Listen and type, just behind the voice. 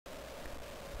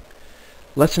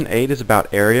Lesson 8 is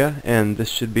about area, and this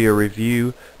should be a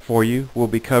review for you. We'll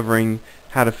be covering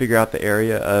how to figure out the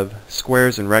area of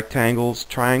squares and rectangles,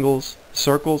 triangles,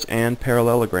 circles, and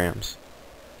parallelograms.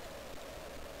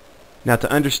 Now, to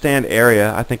understand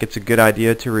area, I think it's a good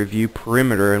idea to review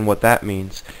perimeter and what that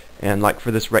means. And like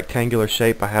for this rectangular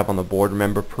shape I have on the board,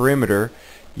 remember perimeter,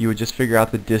 you would just figure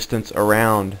out the distance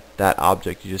around that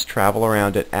object. You just travel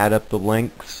around it, add up the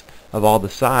lengths of all the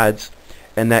sides,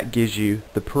 and that gives you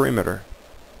the perimeter.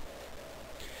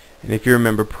 And if you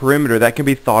remember perimeter, that can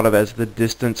be thought of as the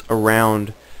distance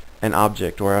around an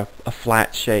object or a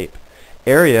flat shape.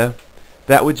 Area,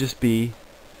 that would just be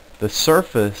the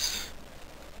surface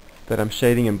that I'm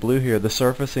shading in blue here, the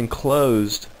surface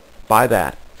enclosed by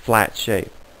that flat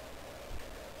shape.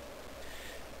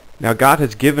 Now God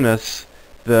has given us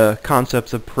the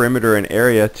concepts of perimeter and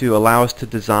area to allow us to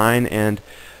design and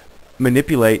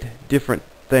manipulate different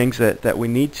things that we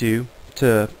need to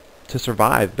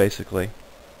survive, basically.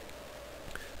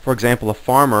 For example, a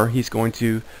farmer, he's going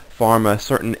to farm a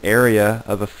certain area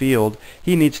of a field.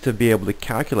 He needs to be able to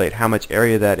calculate how much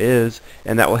area that is,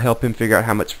 and that will help him figure out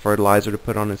how much fertilizer to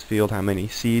put on his field, how many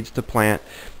seeds to plant,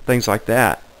 things like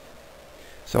that.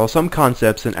 So some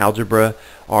concepts in algebra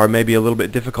are maybe a little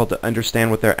bit difficult to understand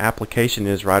what their application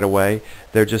is right away.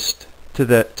 They're just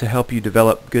to help you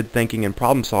develop good thinking and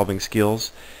problem solving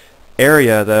skills.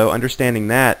 Area, though, understanding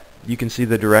that, you can see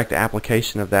the direct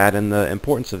application of that and the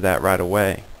importance of that right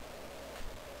away.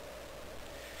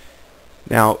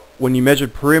 Now, when you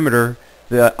measured perimeter,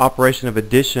 the operation of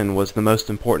addition was the most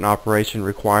important operation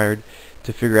required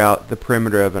to figure out the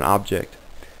perimeter of an object.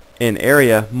 In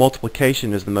area,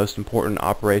 multiplication is the most important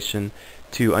operation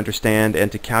to understand and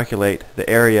to calculate the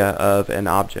area of an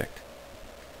object.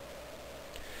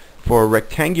 For a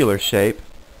rectangular shape,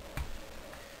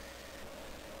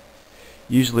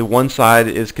 usually one side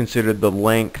is considered the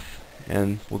length,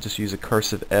 and we'll just use a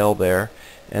cursive L there,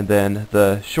 and then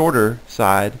the shorter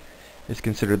side is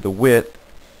considered the width,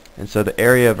 and so the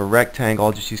area of a rectangle,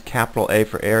 I'll just use capital A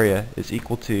for area, is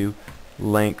equal to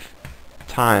length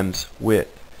times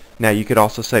width. Now you could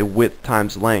also say width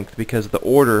times length, because the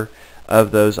order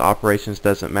of those operations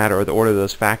doesn't matter, or the order of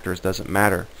those factors doesn't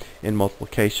matter in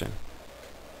multiplication.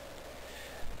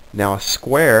 Now a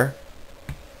square,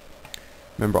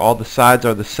 remember all the sides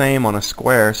are the same on a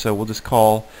square, so we'll just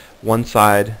call one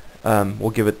side,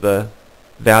 we'll give it the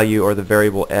value or the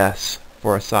variable s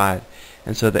for a side.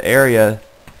 And so the area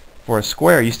for a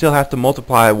square, you still have to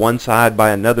multiply one side by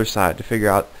another side to figure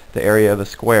out the area of a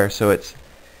square. So it's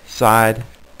side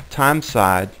times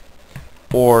side,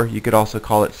 or you could also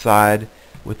call it side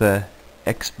with a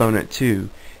exponent 2.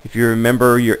 If you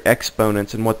remember your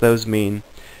exponents and what those mean,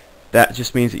 that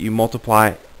just means that you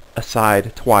multiply a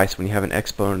side twice when you have an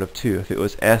exponent of 2. If it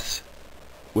was s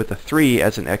with a 3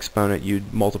 as an exponent,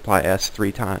 you'd multiply s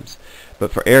 3 times.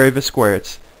 But for area of a square,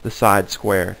 it's the side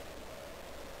squared.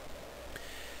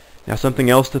 Now something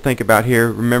else to think about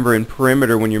here, remember in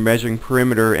perimeter, when you're measuring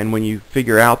perimeter and when you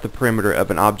figure out the perimeter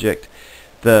of an object,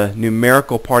 the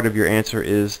numerical part of your answer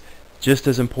is just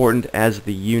as important as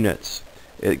the units.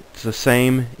 It's the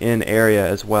same in area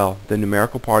as well. The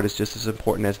numerical part is just as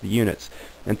important as the units.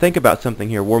 And think about something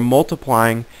here. We're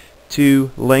multiplying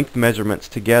two length measurements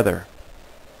together.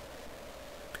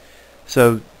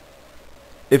 So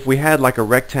if we had like a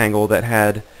rectangle that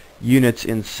had units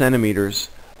in centimeters,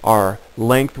 our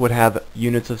length would have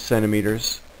units of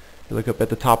centimeters. You look up at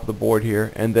the top of the board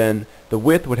here, and then the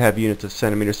width would have units of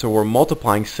centimeters, so we're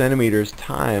multiplying centimeters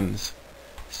times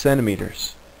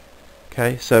centimeters.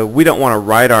 Okay, so we don't want to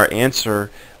write our answer,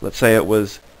 let's say it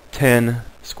was 10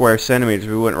 square centimeters,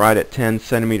 we wouldn't write it 10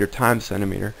 centimeter times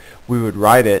centimeter. We would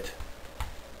write it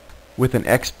with an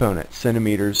exponent,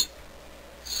 centimeters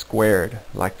squared,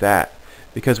 like that,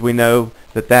 because we know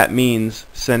that that means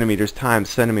centimeters times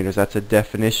centimeters. That's a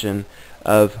definition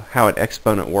of how an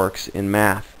exponent works in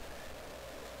math.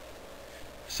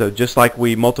 So just like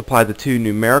we multiply the two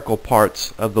numerical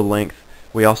parts of the length,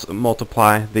 we also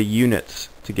multiply the units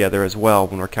together as well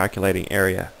when we're calculating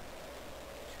area.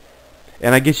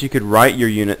 And I guess you could write your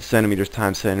unit centimeters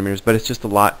times centimeters, but it's just a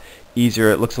lot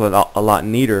easier. It looks a lot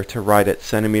neater to write it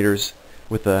centimeters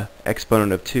with the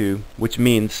exponent of 2, which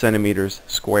means centimeters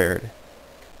squared.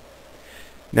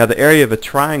 Now the area of a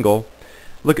triangle,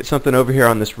 look at something over here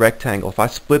on this rectangle. If I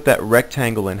split that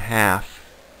rectangle in half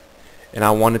and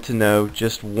I wanted to know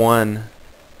just one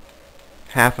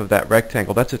half of that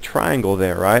rectangle, that's a triangle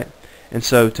there, right? And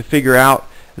so to figure out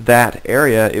that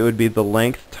area, it would be the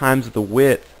length times the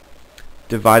width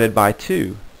divided by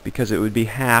 2, because it would be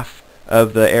half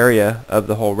of the area of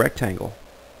the whole rectangle.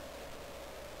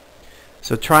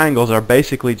 So triangles are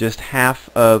basically just half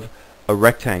of a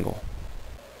rectangle.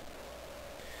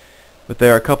 But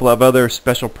there are a couple of other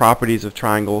special properties of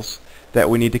triangles that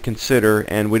we need to consider,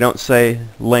 and we don't say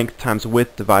length times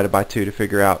width divided by 2 to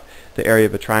figure out the area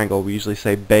of a triangle. We usually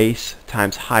say base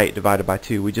times height divided by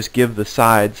 2. We just give the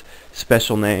sides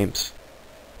special names.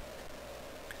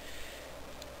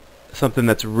 Something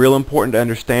that's real important to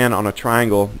understand on a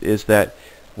triangle is that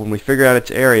when we figure out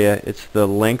its area, it's the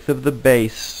length of the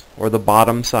base, or the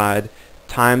bottom side,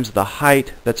 times the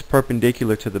height that's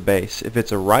perpendicular to the base. If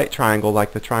it's a right triangle,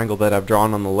 like the triangle that I've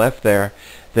drawn on the left there,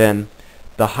 then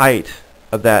the height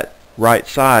of that right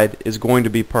side is going to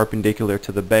be perpendicular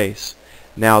to the base.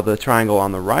 Now the triangle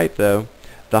on the right, though,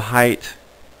 the height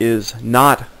is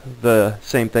not the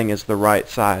same thing as the right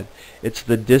side. It's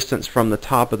the distance from the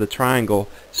top of the triangle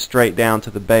straight down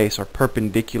to the base, or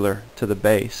perpendicular to the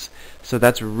base. So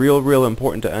that's real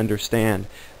important to understand,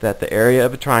 that the area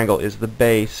of a triangle is the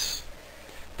base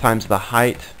times the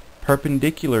height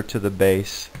perpendicular to the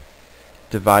base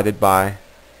divided by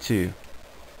 2.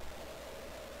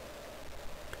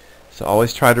 So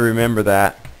always try to remember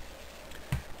that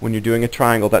when you're doing a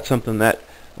triangle. That's something that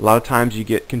a lot of times you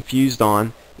get confused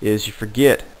on, is you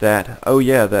forget that, oh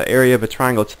yeah, the area of a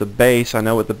triangle, it's the base, I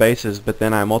know what the base is, but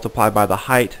then I multiply by the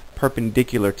height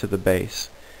perpendicular to the base.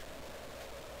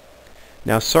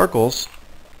 Now circles,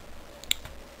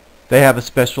 they have a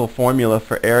special formula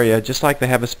for area, just like they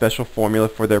have a special formula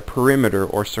for their perimeter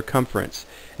or circumference.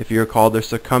 If you recall, the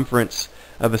circumference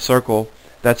of a circle,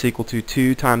 that's equal to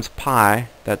 2 times pi,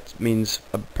 that means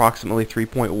approximately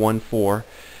 3.14,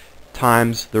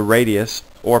 times the radius,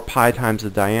 or pi times the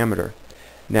diameter.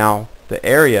 Now the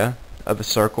area of a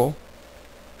circle,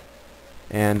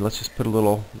 and let's just put a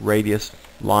little radius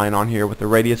line on here with the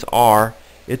radius r,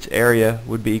 its area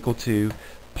would be equal to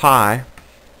pi,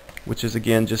 which is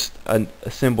again just a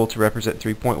symbol to represent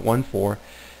 3.14,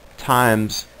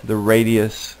 times the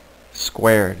radius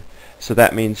squared. So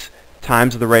that means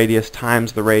times the radius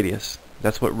times the radius.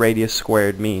 That's what radius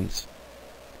squared means.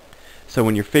 So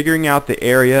when you're figuring out the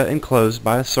area enclosed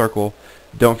by a circle,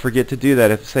 don't forget to do that.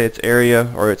 If say its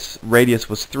area or its radius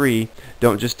was 3,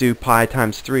 don't just do pi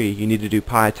times 3. You need to do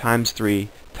pi times 3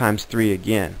 times 3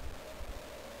 again.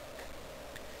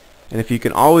 And if you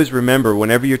can always remember,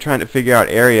 whenever you're trying to figure out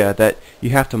area, that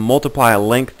you have to multiply a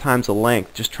length times a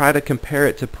length, just try to compare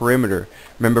it to perimeter.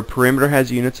 Remember, perimeter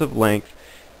has units of length,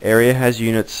 area has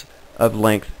units of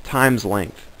length times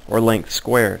length, or length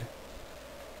squared.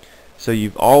 So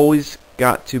you've always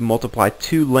got to multiply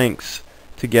 2 lengths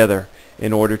together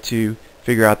in order to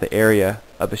figure out the area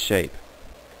of a shape.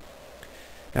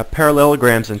 Now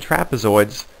parallelograms and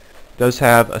trapezoids, those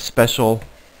have a special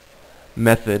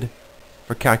method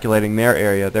for calculating their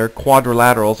area. They're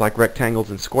quadrilaterals like rectangles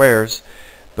and squares,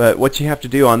 but what you have to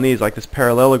do on these, like this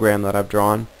parallelogram that I've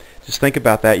drawn, just think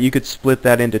about that. You could split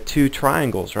that into 2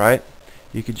 triangles, right?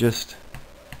 You could just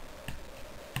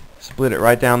split it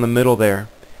right down the middle there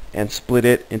and split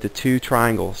it into 2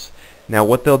 triangles. Now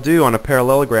what they'll do on a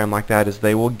parallelogram like that is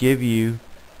they will give you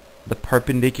the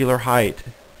perpendicular height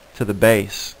to the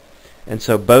base. And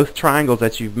so both triangles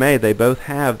that you've made, they both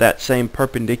have that same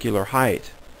perpendicular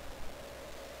height.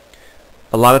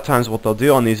 A lot of times what they'll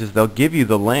do on these is they'll give you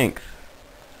the length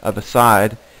of a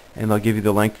side, and they'll give you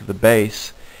the length of the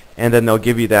base, and then they'll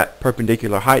give you that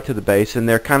perpendicular height to the base, and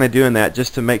they're kind of doing that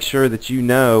just to make sure that you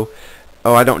know,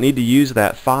 oh, I don't need to use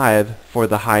that 5 for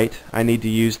the height. I need to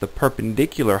use the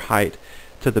perpendicular height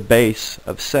to the base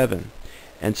of 7.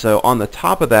 And so on the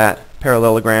top of that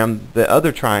parallelogram, the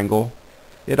other triangle,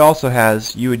 it also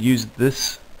has, you would use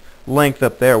this length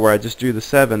up there where I just drew the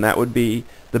 7. That would be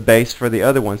the base for the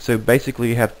other one. So basically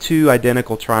you have 2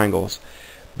 identical triangles,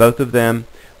 both of them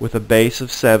with a base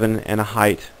of 7 and a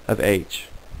height of h.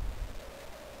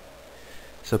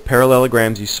 So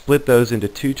parallelograms, you split those into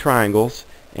 2 triangles,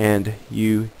 and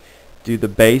you do the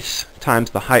base times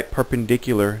the height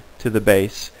perpendicular to the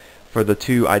base for the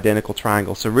 2 identical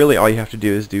triangles. So really all you have to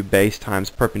do is do base times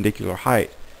perpendicular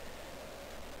height,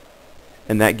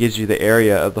 and that gives you the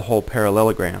area of the whole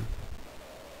parallelogram.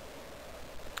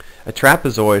 A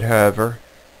trapezoid, however,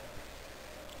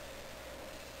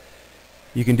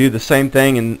 you can do the same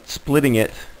thing in splitting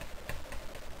it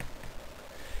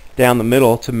down the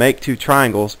middle to make 2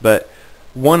 triangles, but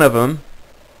one of them,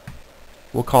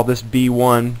 we'll call this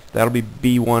B1, that'll be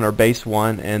B1 or base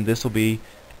 1, and this will be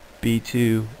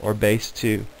B2 or base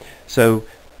 2. So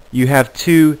you have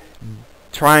 2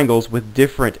 triangles with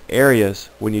different areas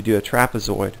when you do a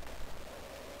trapezoid.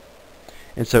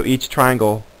 And so each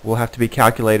triangle will have to be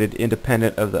calculated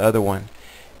independent of the other one.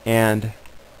 And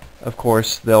of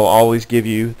course they'll always give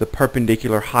you the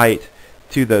perpendicular height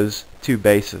to those 2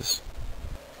 bases.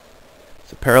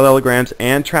 So parallelograms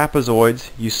and trapezoids,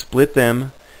 you split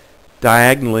them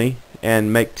diagonally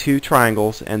and make two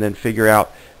triangles and then figure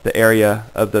out the area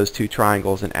of those two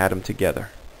triangles and add them together.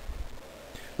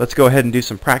 Let's go ahead and do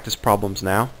some practice problems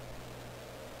now.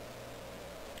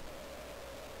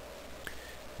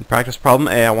 In practice problem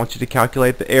A, I want you to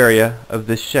calculate the area of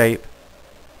this shape.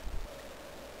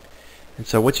 And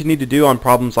so what you need to do on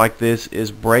problems like this is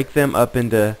break them up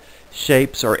into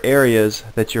shapes or areas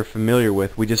that you're familiar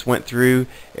with. We just went through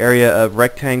area of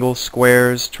rectangles,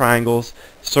 squares, triangles,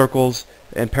 circles,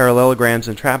 and parallelograms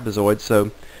and trapezoids.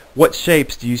 So what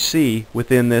shapes do you see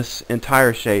within this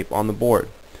entire shape on the board?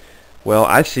 Well,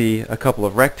 I see a couple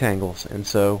of rectangles, and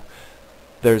so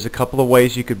there's a couple of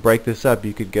ways you could break this up.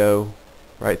 You could go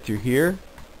right through here,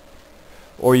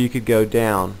 or you could go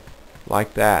down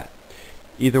like that.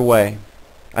 Either way,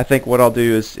 I think what I'll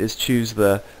do is choose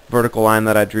the vertical line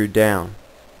that I drew down.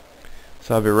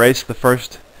 So I've erased the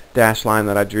first dash line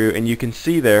that I drew, and you can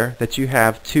see there that you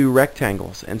have two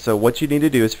rectangles. And so what you need to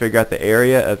do is figure out the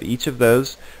area of each of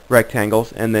those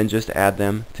rectangles and then just add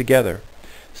them together.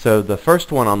 So the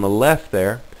first one on the left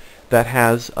there, that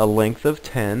has a length of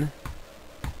 10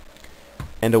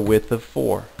 and a width of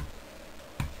 4.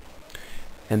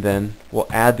 And then we'll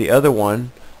add the other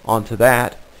one onto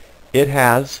that. It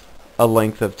has a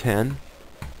length of 10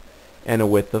 and a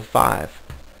width of 5.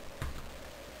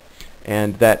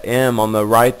 And that M on the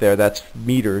right there, that's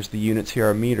meters. The units here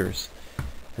are meters.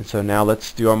 And so now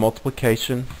let's do our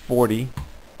multiplication. 40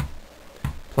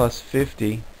 plus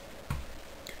 50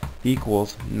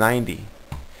 equals 90.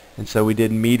 And so we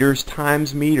did meters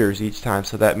times meters each time,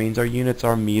 so that means our units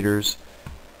are meters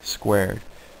squared.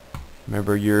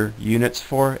 Remember, your units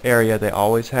for area, they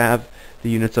always have the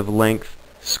units of length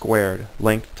squared.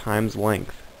 Length times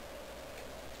length.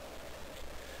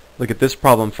 Look at this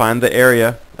problem. Find the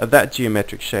area of that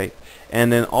geometric shape.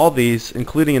 And then all these,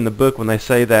 including in the book, when they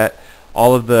say that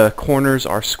all of the corners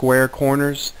are square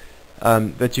corners,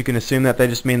 that you can assume that they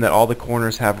just mean that all the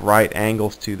corners have right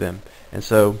angles to them. And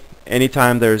so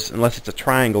anytime unless it's a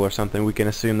triangle or something, we can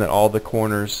assume that all the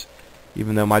corners,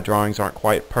 even though my drawings aren't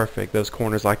quite perfect, those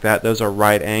corners like that, those are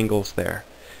right angles there.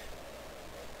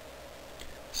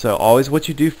 So always what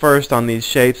you do first on these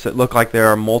shapes that look like there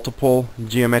are multiple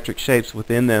geometric shapes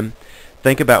within them,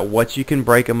 think about what you can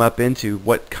break them up into,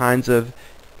 what kinds of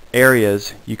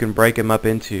areas you can break them up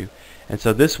into. And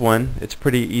so this one, it's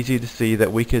pretty easy to see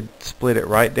that we could split it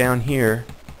right down here,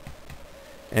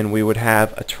 and we would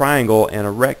have a triangle and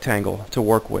a rectangle to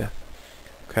work with.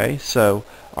 Okay, so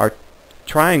our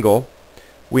triangle,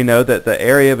 we know that the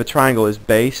area of a triangle is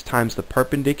base times the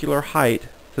perpendicular height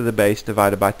to the base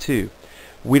divided by 2.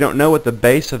 We don't know what the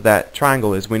base of that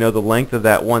triangle is. We know the length of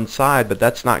that one side, but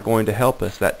that's not going to help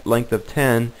us. That length of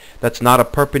 10, that's not a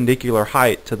perpendicular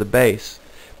height to the base.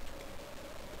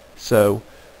 So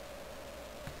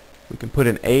we can put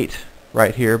an 8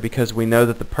 right here because we know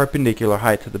that the perpendicular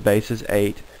height to the base is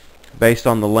 8 based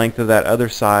on the length of that other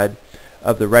side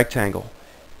of the rectangle.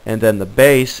 And then the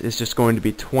base is just going to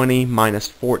be 20 minus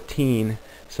 14,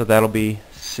 so that'll be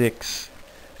 6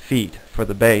 feet for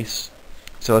the base.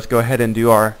 So let's go ahead and do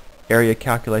our area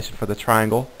calculation for the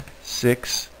triangle.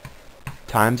 6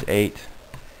 times 8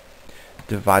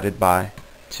 divided by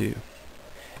 2.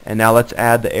 And now let's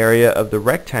add the area of the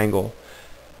rectangle,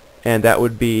 and that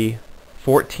would be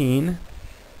 14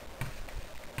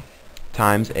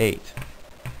 times 8.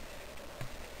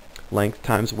 Length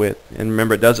times width. And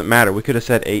remember, it doesn't matter. We could have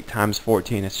said 8 times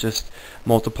 14. It's just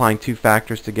multiplying two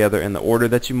factors together, and the order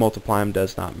that you multiply them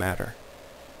does not matter.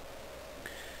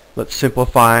 Let's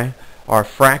simplify our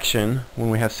fraction. When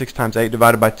we have 6 times 8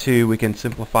 divided by 2, we can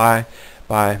simplify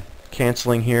by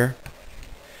canceling here.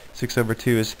 6 over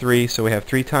 2 is 3, so we have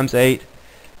 3 times 8.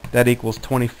 That equals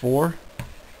 24.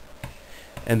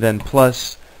 And then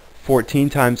plus 14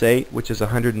 times 8, which is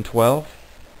 112.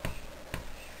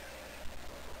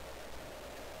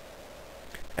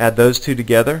 Add those two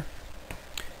together,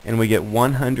 and we get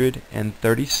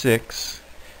 136.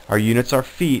 Our units are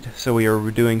feet, so we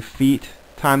are doing feet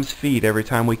times feet every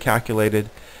time we calculated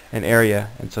an area,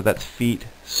 and so that's feet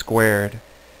squared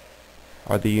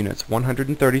are the units.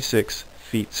 136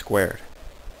 feet squared.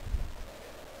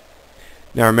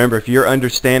 Now remember, if you're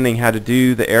understanding how to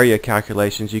do the area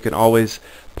calculations, you can always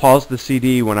pause the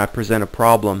CD when I present a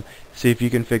problem, see if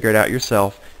you can figure it out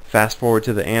yourself, fast forward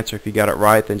to the answer. If you got it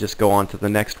right, then just go on to the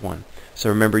next one. So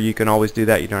remember, you can always do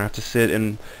that. You don't have to sit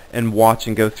and watch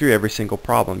and go through every single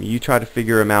problem. You try to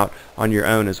figure them out on your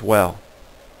own as well.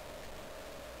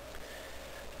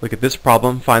 Look at this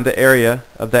problem. Find the area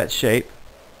of that shape.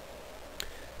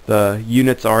 The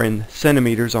units are in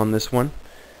centimeters on this one.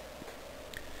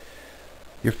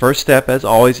 Your first step, as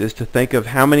always, is to think of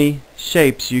how many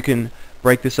shapes you can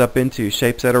break this up into,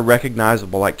 shapes that are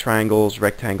recognizable, like triangles,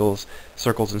 rectangles,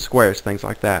 circles, and squares, things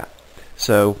like that.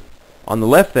 So on the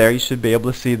left there, you should be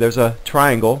able to see there's a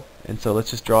triangle, and so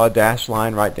let's just draw a dashed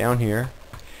line right down here.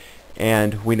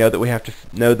 And we know that we have to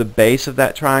know the base of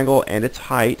that triangle and its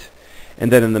height.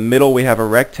 And then in the middle we have a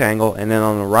rectangle, and then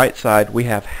on the right side we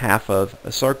have half of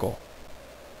a circle.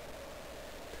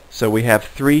 So we have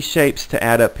three shapes to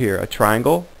add up here: a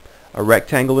triangle, a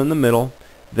rectangle in the middle,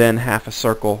 then half a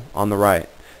circle on the right.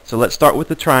 So let's start with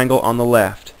the triangle on the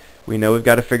left. We know we've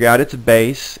got to figure out its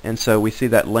base, and so we see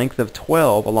that length of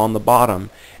 12 along the bottom,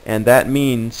 and that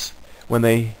means when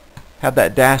they have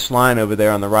that dashed line over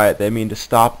there on the right, they mean to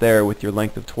stop there with your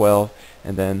length of 12,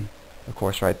 and then of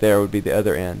course right there would be the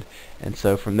other end. And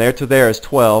so from there to there is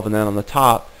 12, and then on the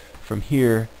top from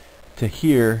here to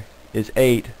here is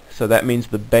 8. So that means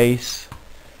the base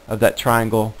of that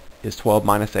triangle is 12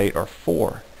 minus 8, or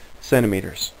 4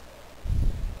 centimeters.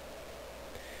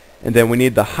 And then we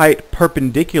need the height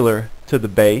perpendicular to the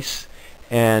base,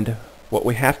 and what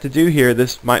we have to do here,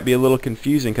 this might be a little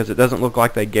confusing because it doesn't look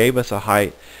like they gave us a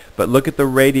height, but look at the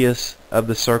radius of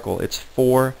the circle. It's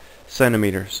 4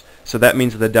 centimeters. So that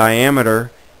means the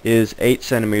diameter is 8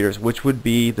 centimeters, which would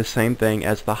be the same thing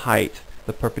as the height,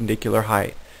 the perpendicular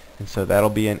height. And so that'll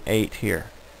be an 8 here.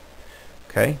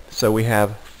 Okay, so we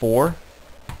have 4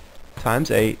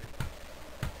 times 8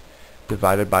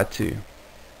 divided by 2.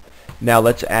 Now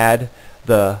let's add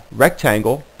the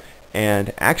rectangle,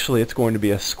 and actually it's going to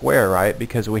be a square, right?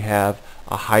 Because we have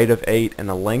a height of 8 and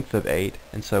a length of 8,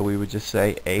 and so we would just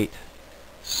say 8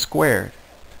 squared.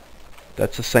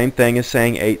 That's the same thing as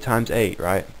saying 8 times 8,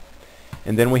 right?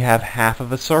 And then we have half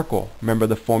of a circle. Remember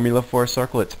the formula for a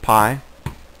circle? It's pi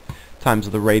times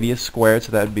the radius squared,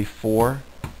 so that would be 4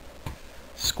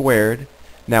 squared.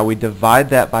 Now we divide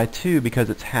that by 2 because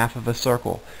it's half of a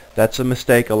circle. That's a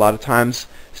mistake a lot of times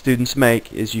students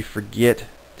make, is you forget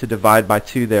to divide by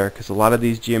 2 there, because a lot of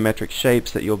these geometric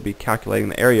shapes that you'll be calculating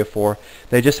the area for,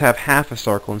 they just have half a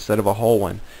circle instead of a whole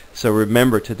one. So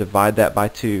remember to divide that by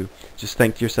 2. Just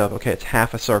think to yourself, okay, it's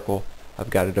half a circle, I've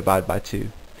got to divide by 2.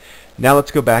 Now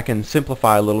let's go back and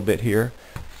simplify a little bit here.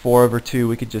 4 over 2,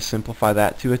 we could just simplify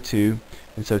that to a 2.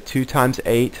 And so 2 times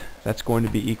 8, that's going to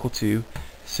be equal to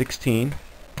 16.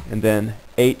 And then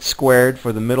 8 squared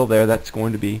for the middle there, that's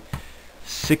going to be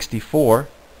 64.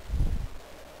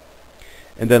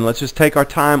 And then let's just take our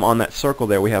time on that circle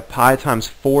there. We have pi times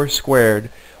 4 squared,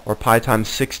 or pi times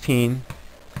 16.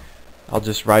 I'll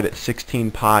just write it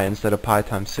 16 pi instead of pi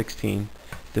times 16,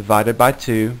 divided by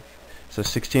 2. So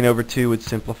 16 over 2 would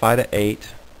simplify to 8.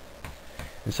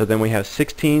 And so then we have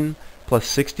 16 plus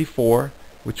 64,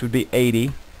 which would be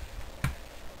 80.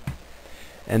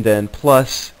 And then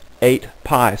plus 8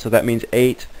 pi. So that means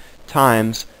 8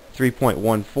 times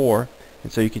 3.14.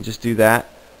 And so you can just do that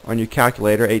on your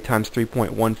calculator. 8 times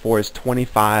 3.14 is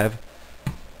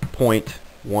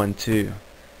 25.12.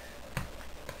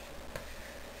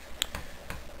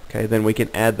 Okay, then we can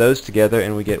add those together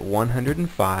and we get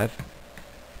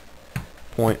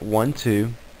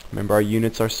 105.12. Remember, our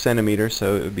units are centimeters,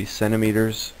 so it would be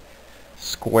centimeters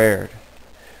squared.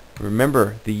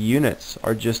 Remember, the units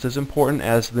are just as important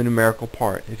as the numerical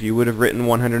part. If you would have written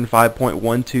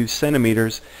 105.12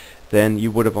 centimeters, then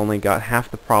you would have only got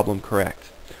half the problem correct.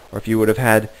 Or if you would have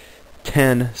had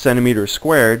 10 centimeters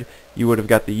squared, you would have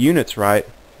got the units right,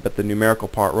 but the numerical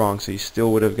part wrong, so you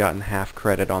still would have gotten half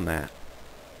credit on that.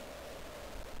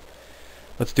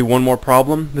 Let's do one more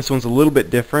problem. This one's a little bit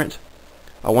different.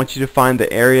 I want you to find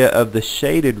the area of the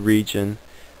shaded region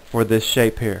for this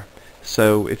shape here.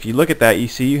 So if you look at that, you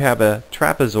see you have a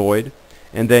trapezoid,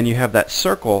 and then you have that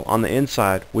circle on the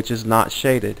inside, which is not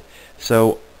shaded.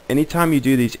 So anytime you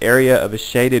do these area of a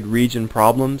shaded region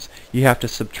problems, you have to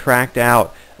subtract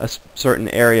out a certain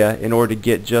area in order to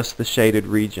get just the shaded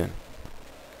region.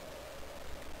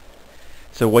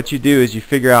 So what you do is you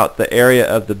figure out the area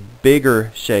of the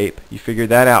bigger shape, you figure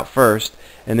that out first,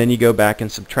 and then you go back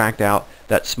and subtract out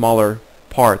that smaller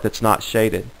part that's not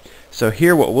shaded. So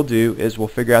here what we'll do is we'll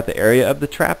figure out the area of the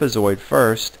trapezoid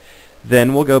first,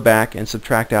 then we'll go back and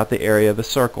subtract out the area of a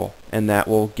circle, and that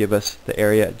will give us the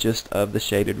area just of the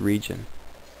shaded region.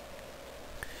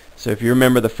 So if you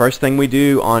remember, the first thing we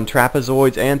do on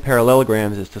trapezoids and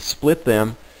parallelograms is to split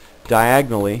them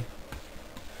diagonally.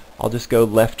 I'll just go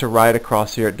left to right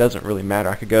across here. It doesn't really matter.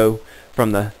 I could go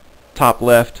from the top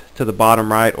left to the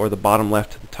bottom right, or the bottom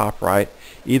left to the top right,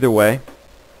 either way.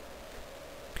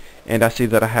 And I see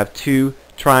that I have two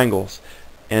triangles,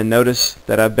 and notice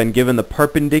that I've been given the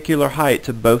perpendicular height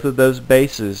to both of those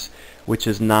bases, which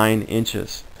is 9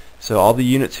 inches. So all the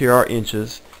units here are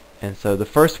inches. And so the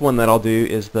first one that I'll do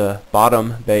is the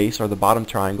bottom base, or the bottom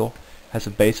triangle. Has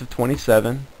a base of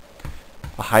 27,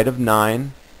 a height of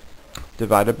 9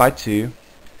 divided by 2,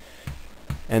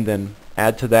 and then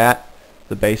add to that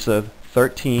the base of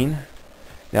 13.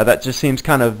 Now that just seems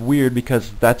kind of weird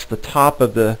because that's the top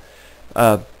of the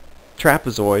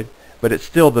trapezoid, but it's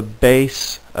still the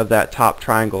base of that top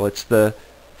triangle. It's the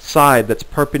side that's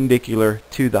perpendicular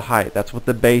to the height. That's what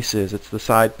the base is. It's the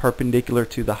side perpendicular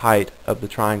to the height of the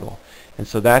triangle. And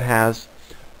so that has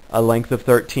a length of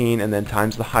 13 and then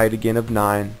times the height again of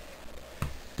 9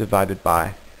 divided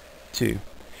by 2.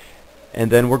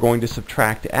 And then we're going to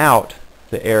subtract out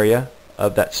the area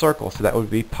of that circle. So that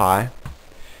would be pi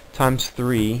times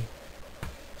 3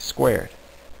 squared.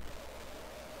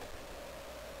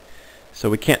 So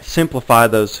we can't simplify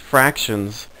those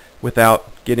fractions without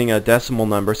getting a decimal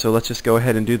number, so let's just go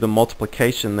ahead and do the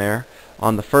multiplication there.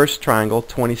 On the first triangle,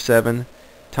 27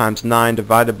 times 9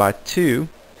 divided by 2,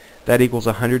 that equals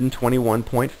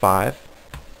 121.5.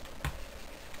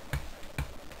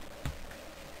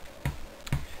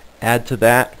 Add to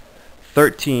that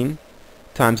 13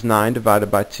 times 9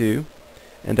 divided by 2,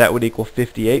 and that would equal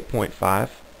 58.5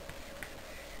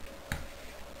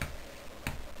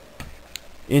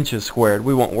 inches squared.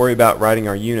 We won't worry about writing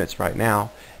our units right now.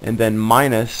 And then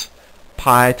minus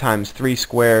pi times 3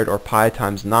 squared, or pi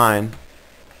times 9.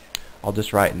 I'll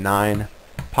just write 9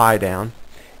 pi down.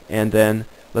 And then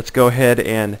let's go ahead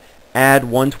and add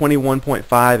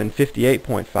 121.5 and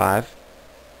 58.5.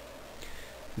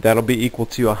 That'll be equal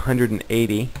to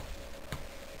 180.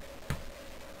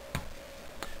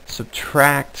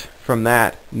 Subtract from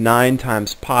that 9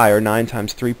 times pi, or 9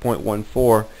 times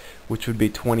 3.14, which would be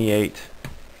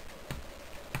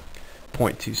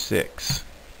 28.26.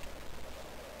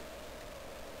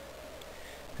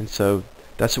 And so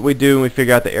that's what we do when we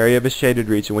figure out the area of a shaded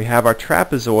region. We have our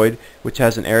trapezoid, which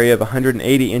has an area of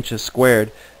 180 inches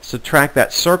squared. Subtract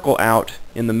that circle out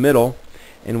in the middle,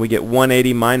 and we get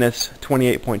 180 minus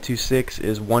 28.26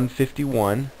 is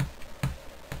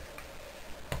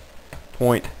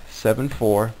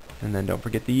 151.74, and then don't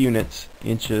forget the units,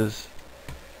 inches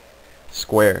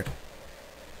squared.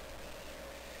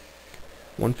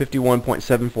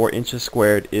 151.74 inches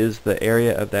squared is the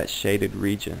area of that shaded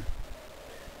region.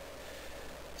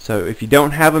 So if you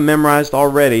don't have them memorized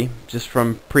already, just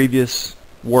from previous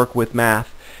work with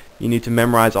math, you need to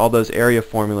memorize all those area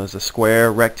formulas: a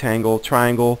square, rectangle,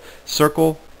 triangle,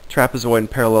 circle, trapezoid,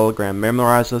 and parallelogram.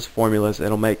 Memorize those formulas.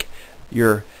 It'll make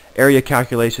your area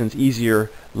calculations easier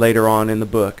later on in the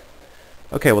book.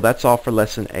 Okay, well that's all for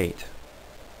lesson 8.